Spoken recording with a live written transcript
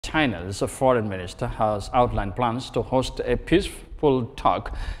China's foreign minister has outlined plans to host a peaceful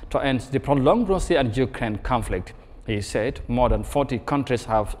talk to end the prolonged Russia and Ukraine conflict. He said more than 40 countries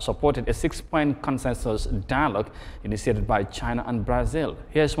have supported a 6-point consensus dialogue initiated by China and Brazil.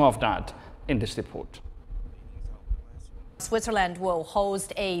 Here's more of that in this report. Switzerland will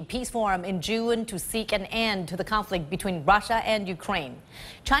host a peace forum in June to seek an end to the conflict between Russia and Ukraine.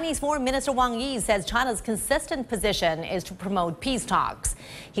 Chinese Foreign Minister Wang Yi says China's consistent position is to promote peace talks.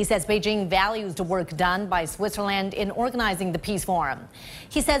 He says Beijing values the work done by Switzerland in organizing the peace forum.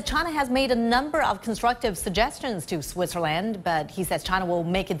 He says China has made a number of constructive suggestions to Switzerland, but he says China will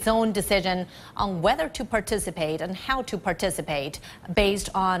make its own decision on whether to participate and how to participate based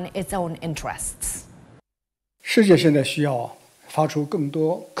on its own interests.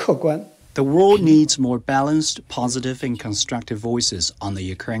 The world needs more balanced, positive, and constructive voices on the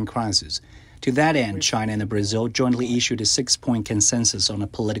Ukraine crisis. To that end, China and Brazil jointly issued a 6-point consensus on a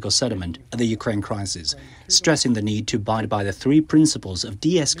political settlement of the Ukraine crisis, stressing the need to abide by the 3 principles of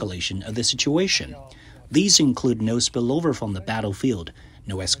de-escalation of the situation. These include no spillover from the battlefield,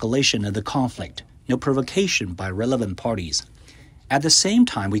 no escalation of the conflict, no provocation by relevant parties. At the same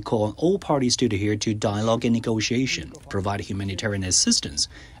time, we call on all parties to adhere to dialogue and negotiation, provide humanitarian assistance,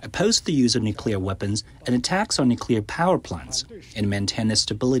 oppose the use of nuclear weapons and attacks on nuclear power plants, and maintain the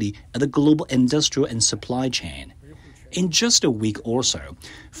stability of the global industrial and supply chain. In just a week or so,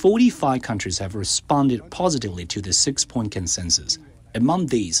 45 countries have responded positively to the 6-point consensus. Among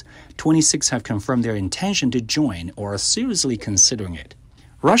these, 26 have confirmed their intention to join or are seriously considering it.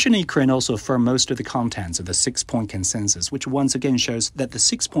 Russia and Ukraine also affirm most of the contents of the 6-point consensus, which once again shows that the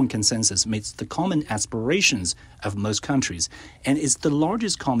 6-point consensus meets the common aspirations of most countries and is the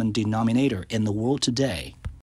largest common denominator in the world today.